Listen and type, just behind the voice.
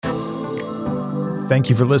Thank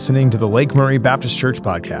you for listening to the Lake Murray Baptist Church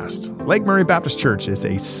podcast. Lake Murray Baptist Church is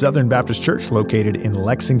a Southern Baptist church located in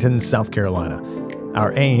Lexington, South Carolina.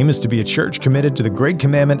 Our aim is to be a church committed to the Great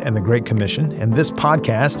Commandment and the Great Commission, and this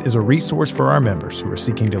podcast is a resource for our members who are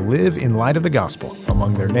seeking to live in light of the gospel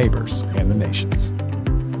among their neighbors and the nations.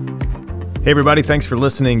 Hey everybody, thanks for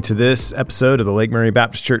listening to this episode of the Lake Murray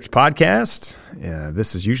Baptist Church podcast.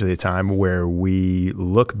 This is usually a time where we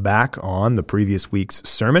look back on the previous week's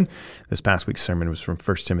sermon. This past week's sermon was from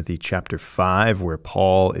 1 Timothy chapter 5, where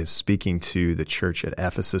Paul is speaking to the church at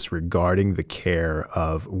Ephesus regarding the care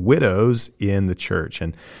of widows in the church.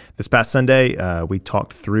 And this past Sunday, we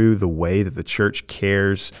talked through the way that the church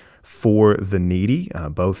cares for the needy,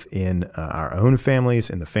 both in our own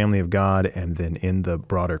families, in the family of God, and then in the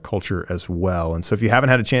broader culture as well. And so if you haven't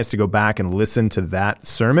had a chance to go back and listen to that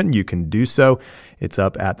sermon, you can do so. It's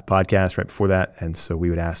up at the podcast right before that. And so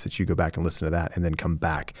we would ask that you go back and listen to that and then come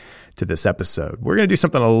back to this episode. We're going to do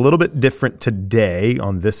something a little bit different today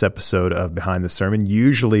on this episode of Behind the Sermon.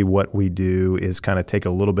 Usually what we do is kind of take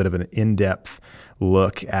a little bit of an in-depth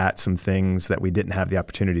look at some things that we didn't have the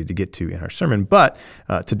opportunity to get to in our sermon. But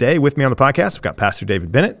today with me on the podcast, I've got Pastor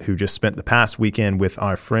David Bennett, who just spent the past weekend with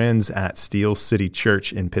our friends at Steel City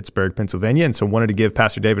Church in Pittsburgh, Pennsylvania. And so wanted to give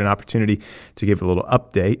Pastor David an opportunity to give a little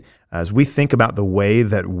update as we think about the way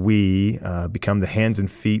that we become the hands and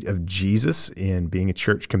feet of Jesus in being a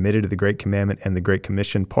church committed to the Great Commandment and the Great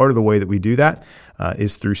Commission. Part of the way that we do that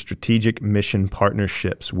is through strategic mission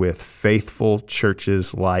partnerships with faithful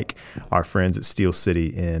churches like our friends at Steel City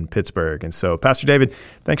in Pittsburgh. And so, Pastor David,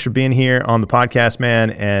 thanks for being here on the podcast,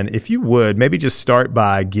 man. And if you would, maybe just start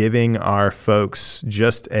by giving our folks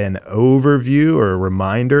just an overview or a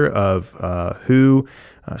reminder of who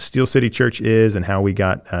Steel City Church is and how we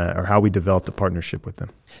got or how we developed a partnership with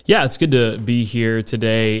them. Yeah, it's good to be here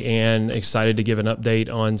today and excited to give an update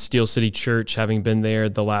on Steel City Church, having been there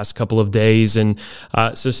the last couple of days. And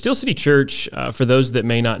so Steel City Church, for those that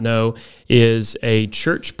may not know, is a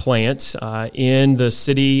church plant in the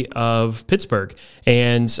city of Pittsburgh.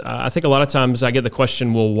 And I think a lot of times I get the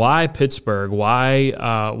question, well, why Pittsburgh?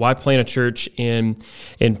 Why plant a church in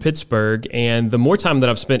Pittsburgh? And the more time that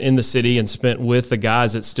I've spent in the city and spent with the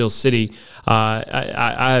guys at Steel City,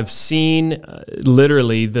 I have seen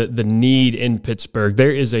literally the need in Pittsburgh.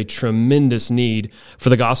 There is a tremendous need for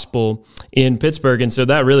the gospel in Pittsburgh. And so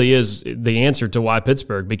that really is the answer to why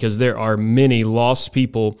Pittsburgh, because there are many lost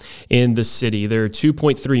people in the city. There are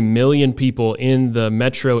 2.3 million people in the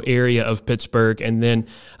metro area of Pittsburgh. And then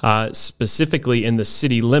specifically in the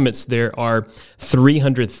city limits, there are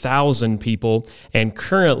 300,000 people. And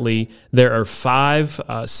currently there are 5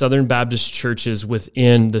 Southern Baptist churches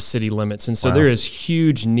within the city limits. And so Wow. There is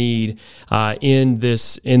huge need in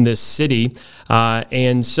this city.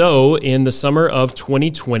 And so in the summer of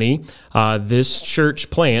 2020, this church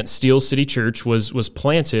plant, Steel City Church, was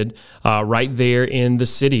planted right there in the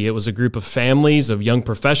city. It was a group of families, of young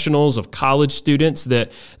professionals, of college students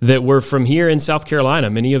that were from here in South Carolina.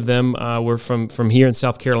 Many of them were from here in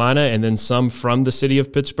South Carolina, and then some from the city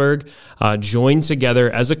of Pittsburgh, joined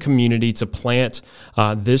together as a community to plant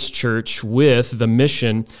this church with the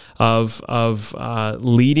mission of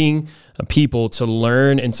leading people to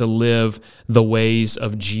learn and to live the ways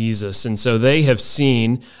of Jesus. And so they have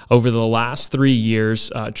seen over the last 3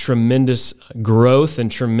 years tremendous growth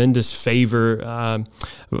and tremendous favor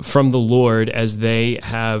from the Lord as they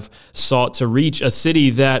have sought to reach a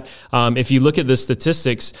city that, if you look at the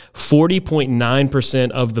statistics,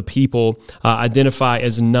 40.9% of the people identify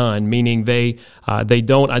as none, meaning they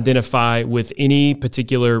don't identify with any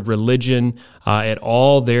particular religion at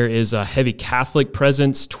all. There is a heavy Catholic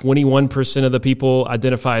presence. 21% of the people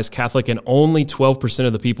identify as Catholic, and only 12%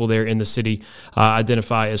 of the people there in the city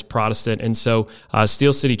identify as Protestant. And so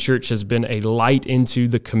Steel City Church has been a light into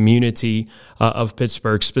the community of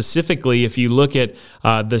Pittsburgh. Specifically, if you look at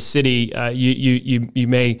the city, you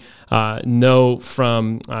may know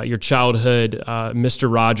from your childhood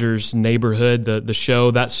Mr. Rogers' Neighborhood, the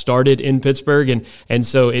show that started in Pittsburgh, and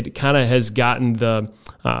so it kind of has gotten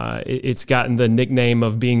it's gotten the nickname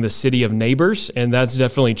of being the city of neighbors, and that's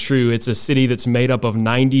definitely true. It's a city that's made up of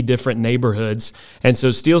 90 different neighborhoods, and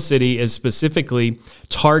so Steel City is specifically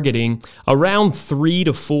targeting around 3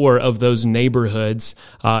 to 4 of those neighborhoods,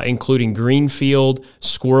 including Greenfield,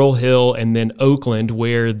 Squirrel Hill, and then Oakland,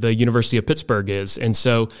 where the University of Pittsburgh is. And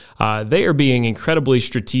so they are being incredibly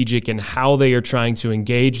strategic in how they are trying to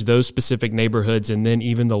engage those specific neighborhoods and then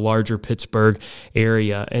even the larger Pittsburgh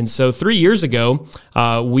area. And so 3 years ago,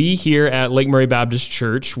 we here at Lake Murray Baptist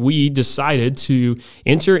Church, we decided to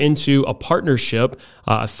enter into into a partnership,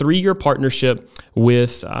 a 3-year partnership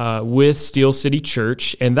with Steel City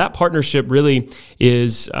Church, and that partnership really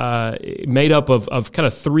is made up of kind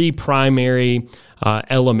of 3 primary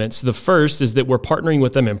elements. The first is that we're partnering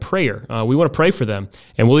with them in prayer. We want to pray for them,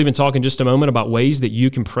 and we'll even talk in just a moment about ways that you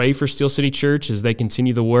can pray for Steel City Church as they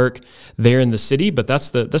continue the work there in the city. But that's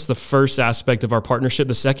the first aspect of our partnership.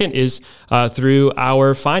 The second is through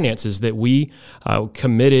our finances, that we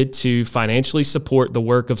committed to financially support the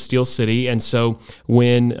work of Steel City. And so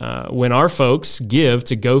when our folks give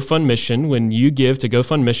to GoFund Mission, when you give to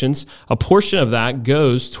GoFund Missions, a portion of that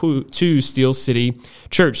goes to Steel City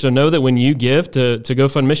Church. So know that when you give to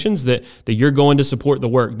GoFund Missions, that you're going to support the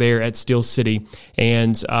work there at Steel City,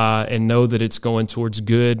 and know that it's going towards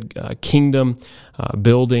good kingdom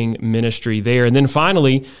building ministry there. And then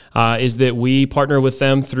finally is that we partner with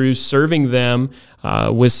them through serving them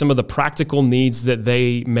with some of the practical needs that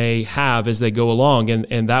they may have as they go along.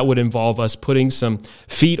 And that would involve us putting some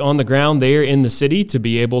feet on the ground there in the city to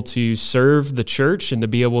be able to serve the church and to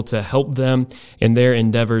be able to help them in their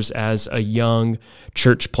endeavors as a young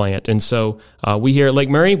church plant. And so we here at Lake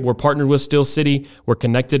Murray, we're partnered with Steel City. We're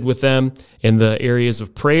connected with them in the areas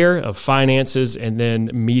of prayer, of finances, and then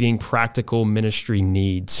meeting practical ministry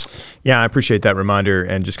needs. Yeah, I appreciate that reminder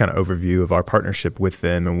and just kind of overview of our partnership with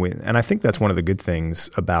them. And I think that's one of the good things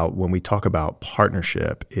about when we talk about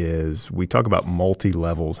partnership is we talk about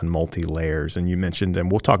multi-levels and multi-layers. And you mentioned,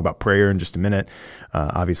 and we'll talk about prayer in just a minute,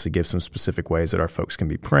 obviously give some specific ways that our folks can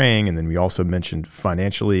be praying. And then we also mentioned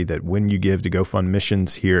financially that when you give to GoFund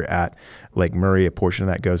Missions here at Lake Murray, a portion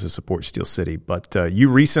of that goes to support Steel City. But you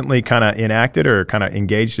recently kind of enacted or kind of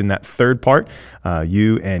engaged in that third part.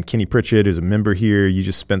 You and Kenny Pritchett, who's a member here, you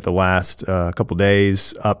just spent the last couple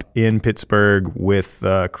days up in Pittsburgh with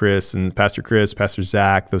Chris and Pastor Chris, Pastor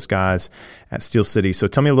Zach, those guys at Steel City. So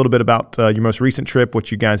tell me a little bit about your most recent trip,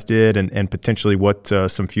 what you guys did, and potentially what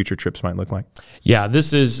some future trips might look like. Yeah,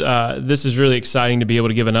 this is really exciting to be able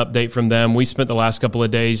to give an update from them. We spent the last couple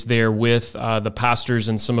of days there with the pastors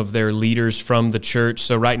and some of their leaders from the church.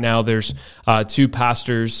 So right now there's 2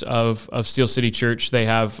 pastors of Steel City Church. They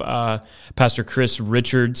have Pastor Chris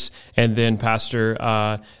Richards and then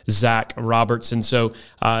Pastor Zach Roberts. And so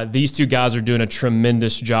these 2 guys are doing a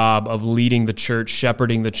tremendous job of leading the church,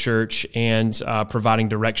 shepherding the church, and providing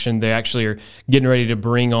direction. They actually are getting ready to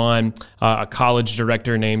bring on a college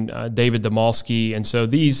director named David Demalski. And so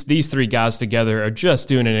these 3 guys together are just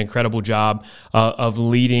doing an incredible job of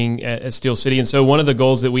leading at Steel City. And so one of the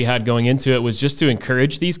goals that we had going into it was just to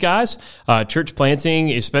encourage these guys. Church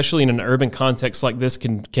planting, especially in an urban context like this,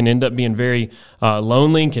 can end up being very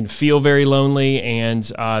lonely, can feel very lonely,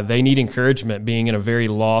 and they need encouragement being in a very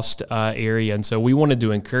lost area. And so we wanted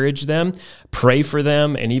to encourage them, pray for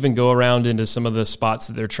them, and even go around into some of the spots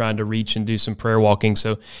that they're trying to reach and do some prayer walking.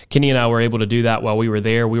 So Kenny and I were able to do that while we were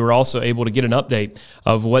there. We were also able to get an update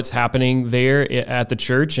of what's happening there at the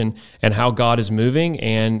church and how God is moving.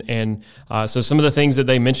 And so some of the things that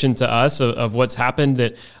they mentioned to us of what's happened,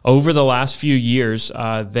 that over the last few years,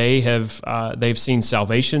 they've seen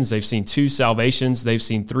salvations. They've seen 2 salvations. They've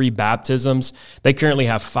seen 3 baptisms. They currently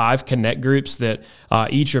have 5 connect groups that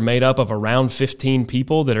each are made up of around 15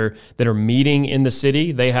 people that are meeting in the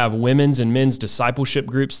city. They have women's and men's discipleship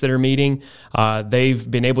groups that are meeting. They've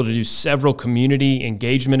been able to do several community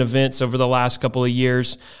engagement events over the last couple of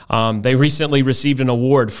years. They recently received an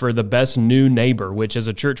award for the best new neighbor, which as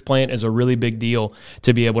a church plant is a really big deal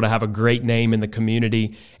to be able to have a great name in the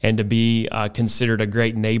community and to be considered a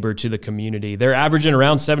great neighbor to the community. They're averaging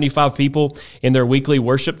around 75 people in their weekly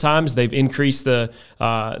worship times. They've increased the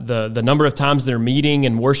number of times they're meeting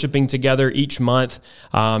and worshiping together each month,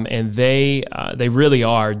 and they really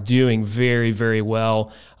are doing very, very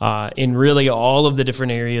well in really all of the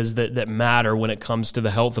different areas that matter when it comes to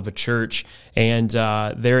the health of a church. And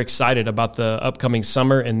they're excited about the upcoming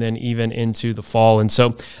summer and then even into the fall. And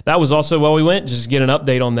so that was also why we went, just get an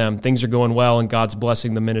update on them. Things are going well and God's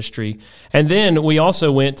blessing the ministry. And then we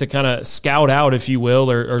also went to kind of scout out, if you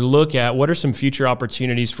will, or look at what are some future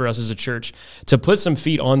opportunities for us as a church to put some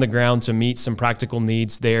feet on the ground to meet some practical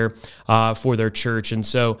needs there for their church. And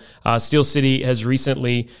so Steel City has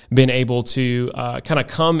recently been able to kind of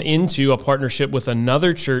come into a partnership with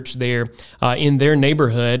another church there in their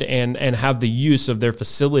neighborhood and have the use of their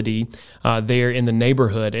facility there in the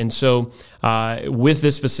neighborhood. And so with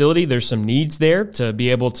this facility, there's some needs there to be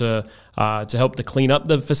able to help to clean up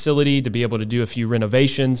the facility, to be able to do a few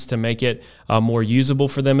renovations, to make it more usable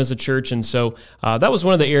for them as a church. And so that was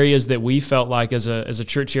one of the areas that we felt like as a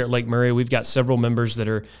church here at Lake Murray, we've got several members that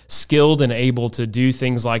are skilled and able to do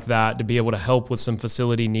things like that, to be able to help with some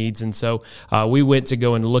facility needs. And so we went to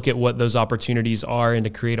go and look at what those opportunities are and to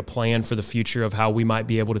create a plan for the future of how we might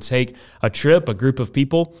be able to take a group of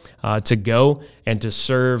people to go and to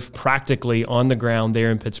serve practically on the ground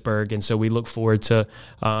there in Pittsburgh. And so we look forward to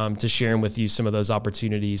sharing with you some of those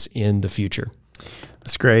opportunities in the future.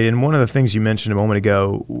 That's great. And one of the things you mentioned a moment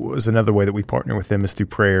ago was another way that we partner with them is through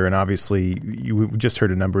prayer. And obviously, you just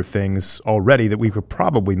heard a number of things already that we could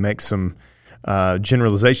probably make some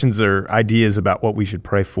generalizations or ideas about what we should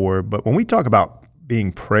pray for. But when we talk about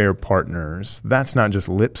being prayer partners, that's not just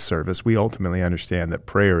lip service. We ultimately understand that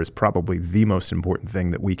prayer is probably the most important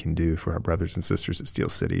thing that we can do for our brothers and sisters at Steel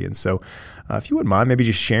City. And so if you wouldn't mind maybe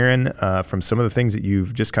just sharing from some of the things that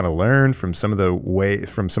you've just kind of learned, from some of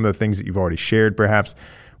the things that you've already shared perhaps,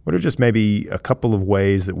 what are just maybe a couple of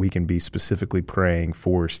ways that we can be specifically praying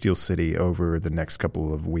for Steel City over the next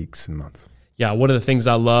couple of weeks and months? Yeah, one of the things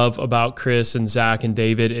I love about Chris and Zach and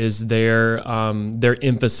David is their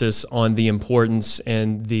emphasis on the importance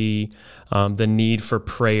and the need for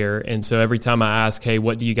prayer. And so every time I ask, hey,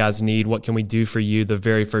 what do you guys need? What can we do for you? The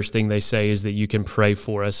very first thing they say is that you can pray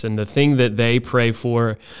for us. And the thing that they pray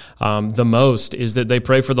for the most is that they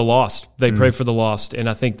pray for the lost. They pray for the lost. And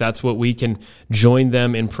I think that's what we can join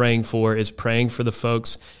them in praying for, is praying for the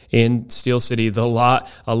folks in Steel City, a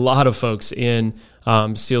lot of folks in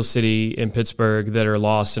Steel City in Pittsburgh that are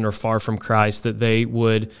lost and are far from Christ, that they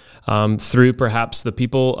would, through perhaps the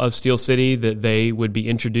people of Steel City, that they would be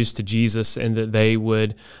introduced to Jesus and that they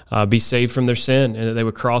would be saved from their sin and that they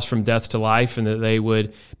would cross from death to life and that they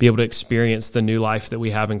would be able to experience the new life that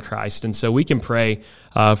we have in Christ. And so we can pray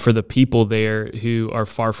for the people there who are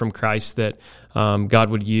far from Christ, that God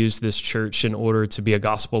would use this church in order to be a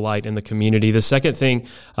gospel light in the community. The second thing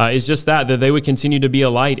is just that they would continue to be a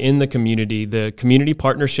light in the community. The community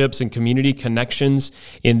partnerships and community connections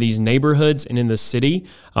in these neighborhoods and in the city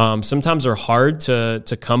sometimes are hard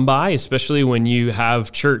to come by, especially when you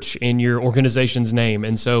have church in your organization's name.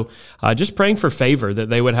 And so just praying for favor, that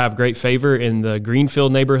they would have great favor in the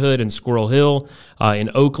Greenfield neighborhood, in Squirrel Hill, in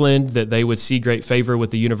Oakland, that they would see great favor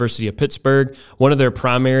with the University of Pittsburgh. One of their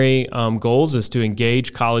primary goals is to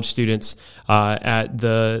engage college students at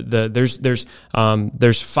there's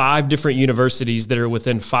 5 different universities that are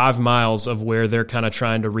within 5 miles of where they're kind of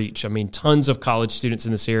trying to reach. I mean, tons of college students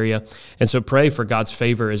in this area. And so pray for God's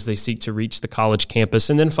favor as they seek to reach the college campus.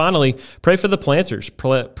 And then finally, pray for the planters.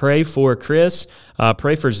 Pray for Chris,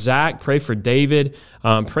 pray for Zach, pray for David,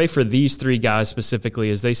 pray for these 3 guys specifically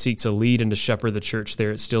as they seek to lead and to shepherd the church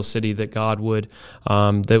there at Steel City, that God would,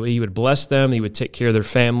 that He would bless them, He would take care of their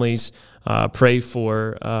families. Pray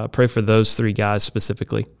for those 3 guys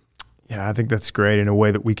specifically. Yeah, I think that's great, in a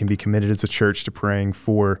way that we can be committed as a church to praying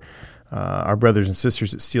for our brothers and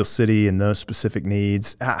sisters at Steel City and those specific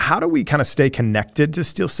needs. How do we kind of stay connected to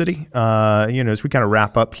Steel City? As we kind of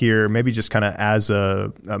wrap up here, maybe just kind of as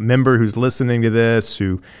a member who's listening to this,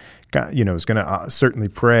 who is going to certainly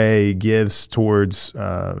pray, gives towards,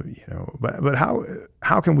 but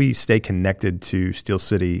how can we stay connected to Steel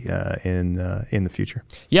City in the future?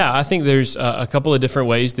 Yeah, I think there's a couple of different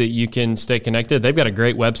ways that you can stay connected. They've got a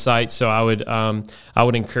great website, so I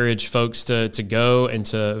would encourage folks to go and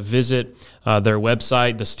to visit their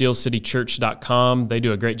website, thesteelcitychurch.com. They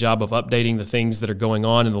do a great job of updating the things that are going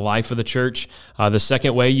on in the life of the church. The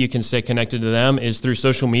second way you can stay connected to them is through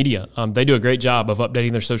social media. They do a great job of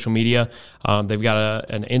updating their social media. They've got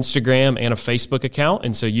an Instagram and a Facebook account,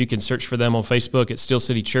 and so you can search for them on Facebook at Steel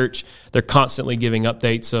City Church. They're constantly giving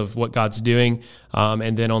updates of what God's doing.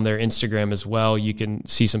 And then on their Instagram as well, you can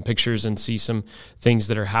see some pictures and see some things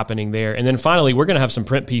that are happening there. And then finally, we're going to have some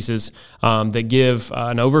print pieces that give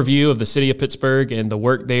an overview of the city of Pittsburgh and the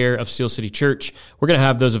work there of Steel City Church. We're going to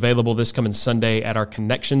have those available this coming Sunday at our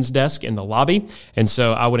connections desk in the lobby. And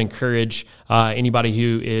so I would encourage anybody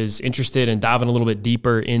who is interested in diving a little bit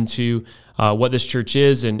deeper into what this church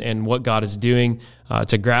is and what God is doing,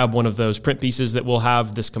 to grab one of those print pieces that we'll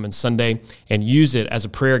have this coming Sunday and use it as a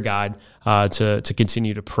prayer guide to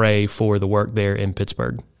continue to pray for the work there in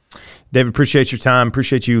Pittsburgh. David, appreciate your time.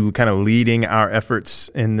 Appreciate you kind of leading our efforts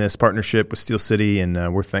in this partnership with Steel City,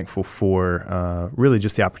 and we're thankful for really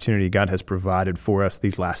just the opportunity God has provided for us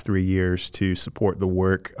these last 3 years to support the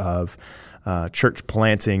work of church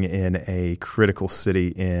planting in a critical city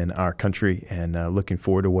in our country, and looking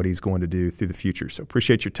forward to what He's going to do through the future. So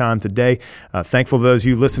appreciate your time today. Thankful to those of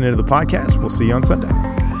you listening to the podcast. We'll see you on Sunday.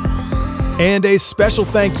 And a special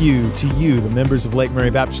thank you to you, the members of Lake Murray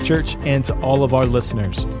Baptist Church, and to all of our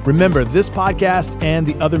listeners. Remember, this podcast and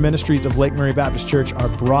the other ministries of Lake Murray Baptist Church are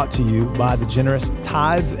brought to you by the generous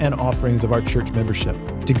tithes and offerings of our church membership.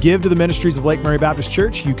 To give to the ministries of Lake Murray Baptist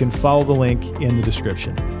Church, you can follow the link in the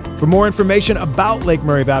description. For more information about Lake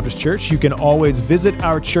Murray Baptist Church, you can always visit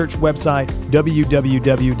our church website,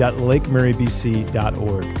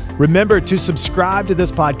 www.lakemurraybc.org. Remember to subscribe to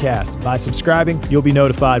this podcast. By subscribing, you'll be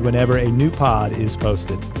notified whenever a new pod is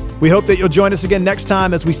posted. We hope that you'll join us again next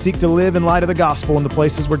time as we seek to live in light of the gospel in the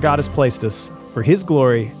places where God has placed us, for His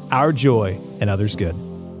glory, our joy, and others' good.